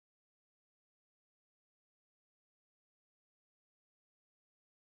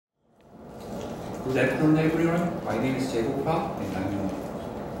Good afternoon, everyone. My name is Jaekook, and I'm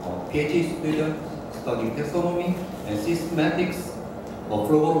a PhD student studying taxonomy and systematics of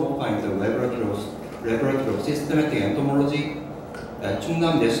flora in the laboratory of systematic entomology at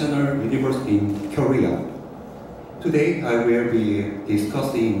Chungnam National University in Korea. Today, I will be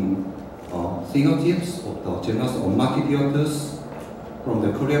discussing phenotypes of the genus Ommatidiotus from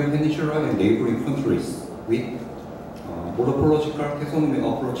the Korean Peninsula and neighboring countries with morphological taxonomy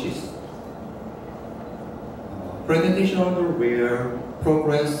approaches. Presentation order will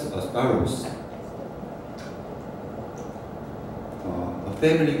progress as follows. The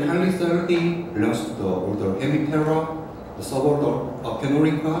family CALISCELIDAE belongs to the order HEMIPTERA, the suborder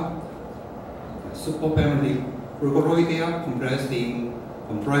Auchenorrhyncha, superfamily Fulguroidea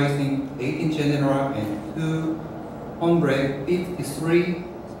comprising 18 genera and 253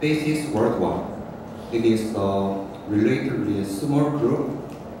 species worldwide. It is a relatively small group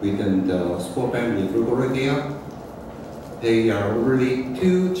within the superfamily Fulguroidea. There are only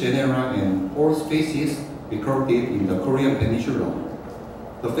 2 genera and 4 species recorded in the Korean Peninsula.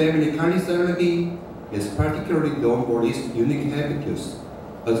 The family CALISCELIDAE is particularly known for its unique habitus.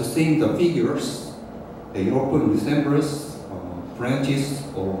 As seen in the figures, they often resemble branches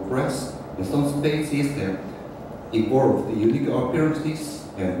or grass in some species that evolved unique appearances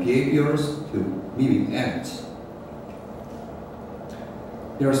and behaviors to mimic ants.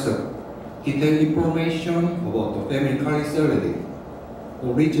 There's the detailed information about the family CALISCELIDAE.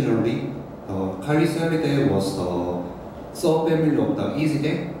 Originally, the CALISCELIDAE was the subfamily of the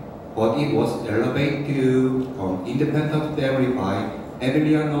Isidae, but it was elevated to an independent family by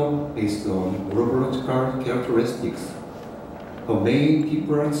Emiliano based on morphological characteristics. The main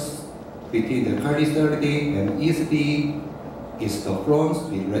difference between the CALISCELIDAE and Isidae is the fronts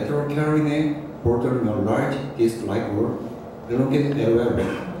with lateral carinae bordering a large disc-like or elongated area.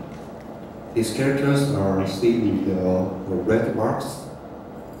 These characters are seen in the red marks.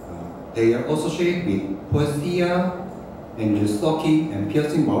 They are associated with poesia and use sucking and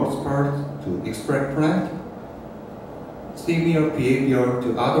piercing mouth parts to extract plant. Similar behavior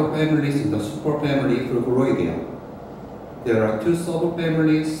to other families in the superfamily Fulguroidea. There are 2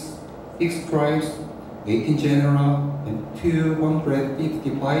 subfamilies, 6 tribes, 18 genera, and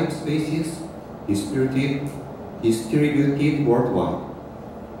 255 species distributed worldwide.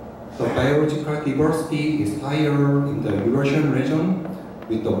 The biological diversity is higher in the Eurasian region,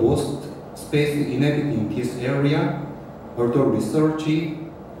 with the most species inhabiting this area, although research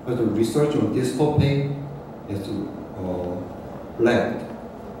on this topic is lagged.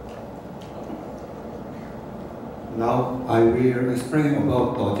 Now I will explain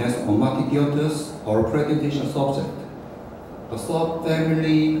about the genus Ommatidiotus, our presentation subject. The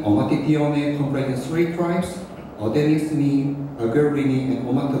subfamily Ommatidionae comprises 3 tribes: Auchenorrhyncha, and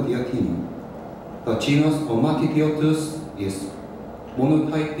Ommatidiotus. The genus Ommatidiotus is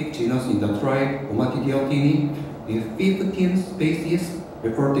monotypic genus in the tribe Ommatidiotus with 15 species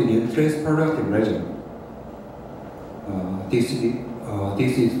recorded in Transpalatic region. This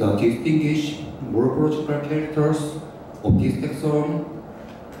is the distinguished morphological characters of this taxon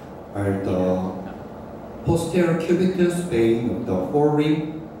are the posterior cubitus vein of the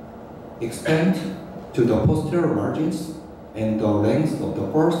forelimb extend to the posterior margins, and the length of the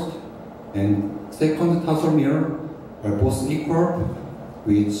first and second tarsomere are both equal,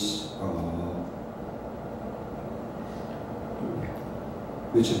 which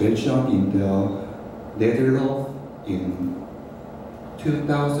mentioned in the Daejeon in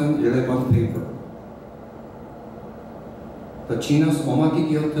 2011 paper. The genus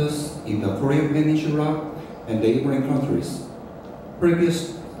Ommatidiotus in the Korean Peninsula and neighboring countries.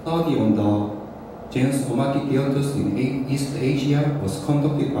 Previous study on the genus Ommatidiotus in East Asia was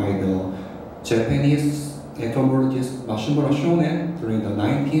conducted by the Japanese entomologist Masamura Shonen during the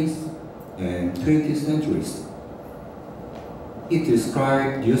 19th and 20th centuries. It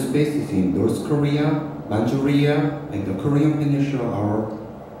described new species in North Korea, Manchuria, and the Korean Peninsula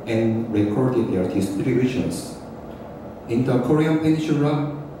and recorded their distributions. In the Korean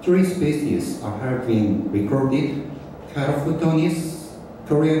Peninsula, 3 species have been recorded: Carafutonis,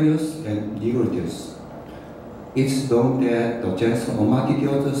 Koreanus, and Nigritus. It's known that the genus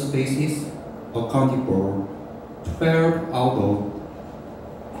Ommatidiotus species accounted for 12 out of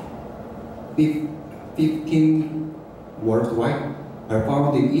 15 worldwide are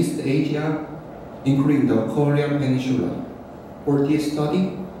found in East Asia, including the Korean Peninsula. For this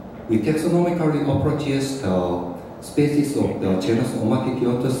study, we taxonomically approaches the species of the genus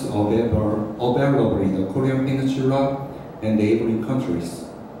Ommatidiotus available in the Korean Peninsula and neighboring countries.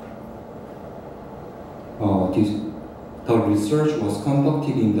 The research was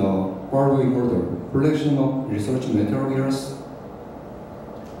conducted in the following order: collection of research materials,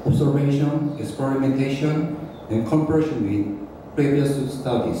 observation, experimentation, and comparison with previous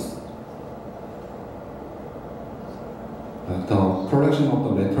studies. The collection of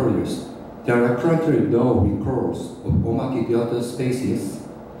the materials. There are currently no records of Ommatidiotus species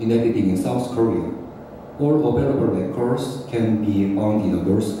inhabiting in South Korea. All available records can be found in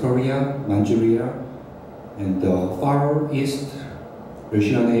North Korea, Manchuria, and the Far East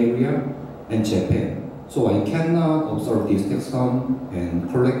Asian area, and Japan. So I cannot observe this taxon and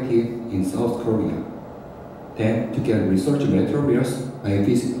collect it in South Korea. Then, to get research materials, I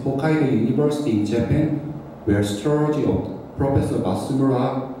visit Hokkaido University in Japan, where storage of Professor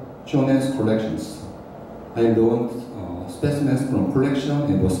Matsumura Shone's collections. I learned specimens from collection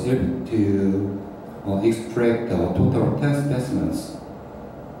and was able to extract a total of 10 specimens.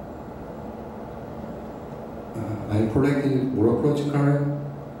 I collected morphological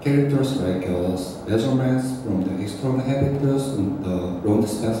characters like measurements from the external habitus and the round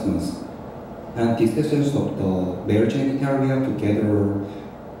specimens, and dissections of the male genitalia to gather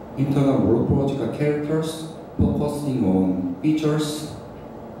internal morphological characters, focusing on features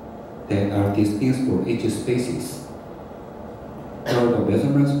that are distinct for each species. There are the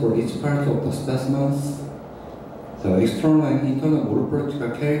measurements for each part of the specimens. The external and internal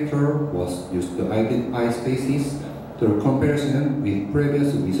morphological character was used to identify species through comparison with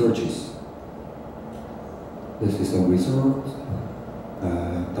previous researches. This is a result.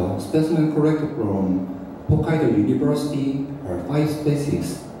 The specimen collected from Hokkaido University are 5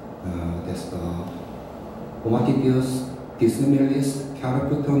 species. That's the Ommatidiotus, Dissimilis,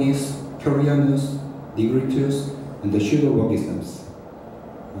 Caraputonis, Curianus, Nigritus, and the pseudo-organisms.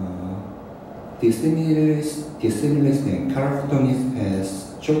 Dissimilis and Caraputonis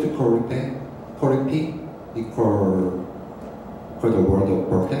has short coryphi equal the word of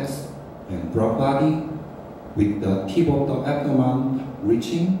vertex, and broad body with the tip of the abdomen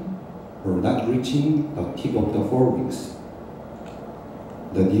reaching or not reaching the tip of the forewings.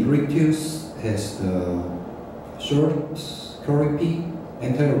 The Nigritus has the short coryphi,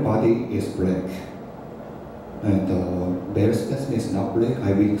 entire body is black. And the male specimen is not black.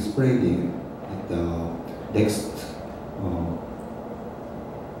 I will explain it at the next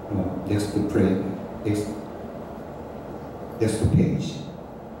page.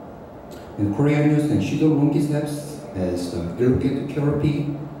 And Curianus and pseudo-longiceps has the elongated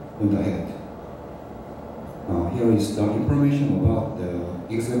coryphi on the head. Here is the information about the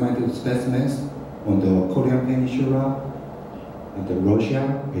examined specimens on the Korean Peninsula, and the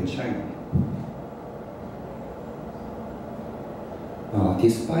Russia, and China.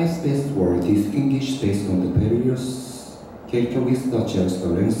 These 5 species were distinguished based on the various characteristics such as the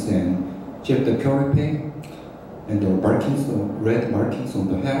length and shape of the coryphi, and the markings, red markings on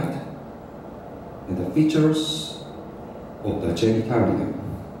the head, and the features of the genitalia.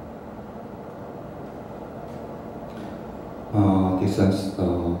 This is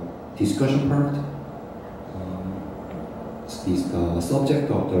the discussion part. Is the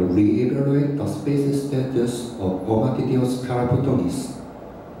subject of the re-evaluate the species status of Ommatidiotus caraputonis.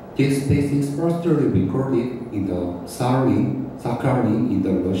 This species first recorded in the Sakhalin in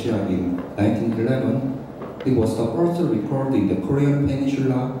the Russia in 1911. It was the first recorded in the Korean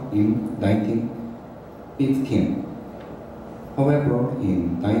Peninsula in 1915. However,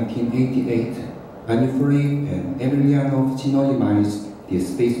 in 1988, Anufri and Emiliano synonymized this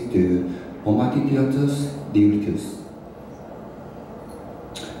species to Ommatidiotus nigritus.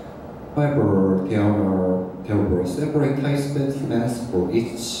 However, there were separate type specimens for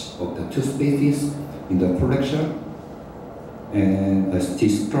each of the 2 species in the collection, and as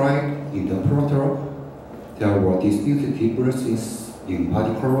described in the protocol, there were distinct differences in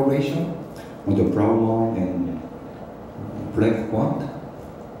body coloration on the brown one and black one,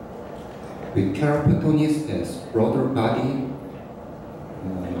 with Caraputonis as broader body,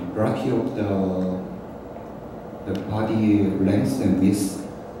 variety of the body length and width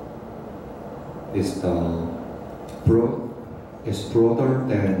is broader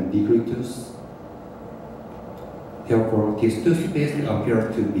than Nigritus. Therefore, these 2 species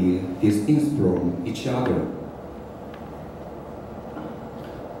appear to be distinct from each other.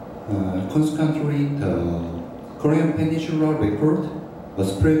 Consequently, the Korean Peninsula record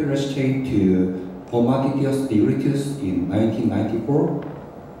was previously changed to Ommatidiotus nigritus in 1994,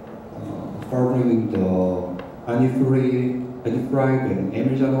 following the Anufri and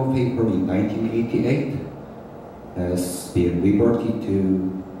Emiliano paper in 1988, has been reverted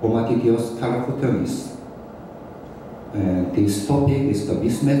to Ommatidiotus caraputonis. And this topic is the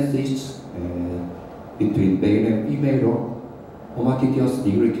mismessage between male and female of Ommatidiotus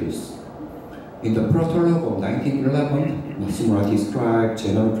nigritus. In the prologue of 1911, Massumura described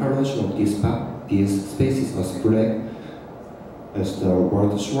general coloration of these species as black as the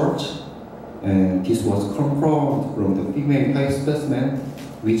word Schwartz, and this was confirmed from the female type specimen,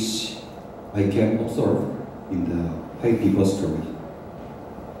 which I can observe in the high depository.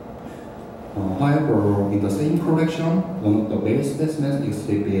 However, in the same collection, one of the male specimens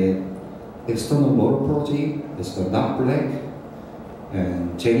exhibit external morphology as the not black,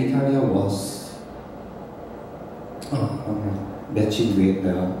 and genitalia was matched with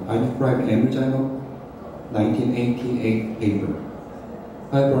the Unifried Emergence of 1988 paper.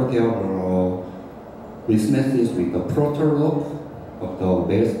 However, there were mismatches with the protologue of the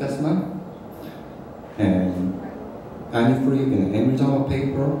male specimen and Unifried and Emergence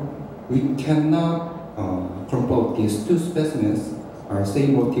paper. We cannot confirm these two specimens are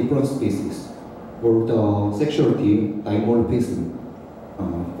same or different species, or the sexual dimorphism.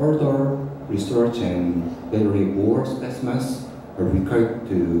 Further research and very more specimens are required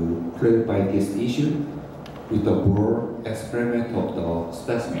to clarify this issue with the more experiment of the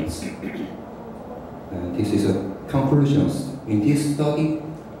specimens. And this is a conclusions. In this study,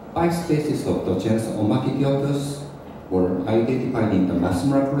 5 species of the genus Ommatidiotus were identified in the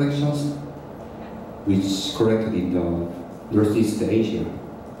Massumura collections, which collected in the Northeast Asia.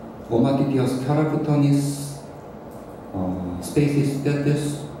 Ommatidiotus carabutonis species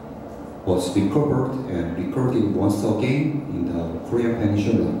status was recovered and recorded once again in the Korean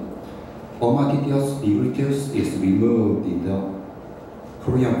Peninsula. Ommatidiotus nigritus is removed in the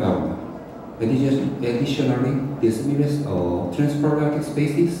Korean fauna. Additionally, this millet transphoratic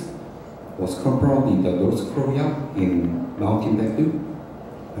species was confirmed in the North Korea in Mountain Baekdu.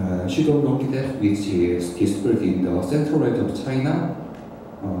 Pseudolongides, which is distributed in the central west of China,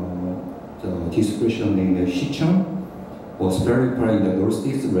 the distribution named Sichuan, was verified in the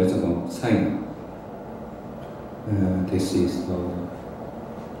northeast region of China. This is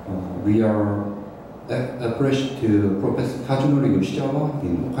we are approached to Professor Kazunori Yoshizawa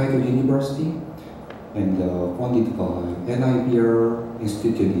in Hokkaido University and funded by NIBR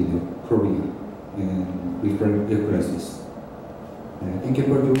Institute in Korea and with references. Thank you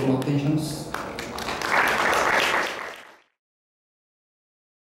for your attention.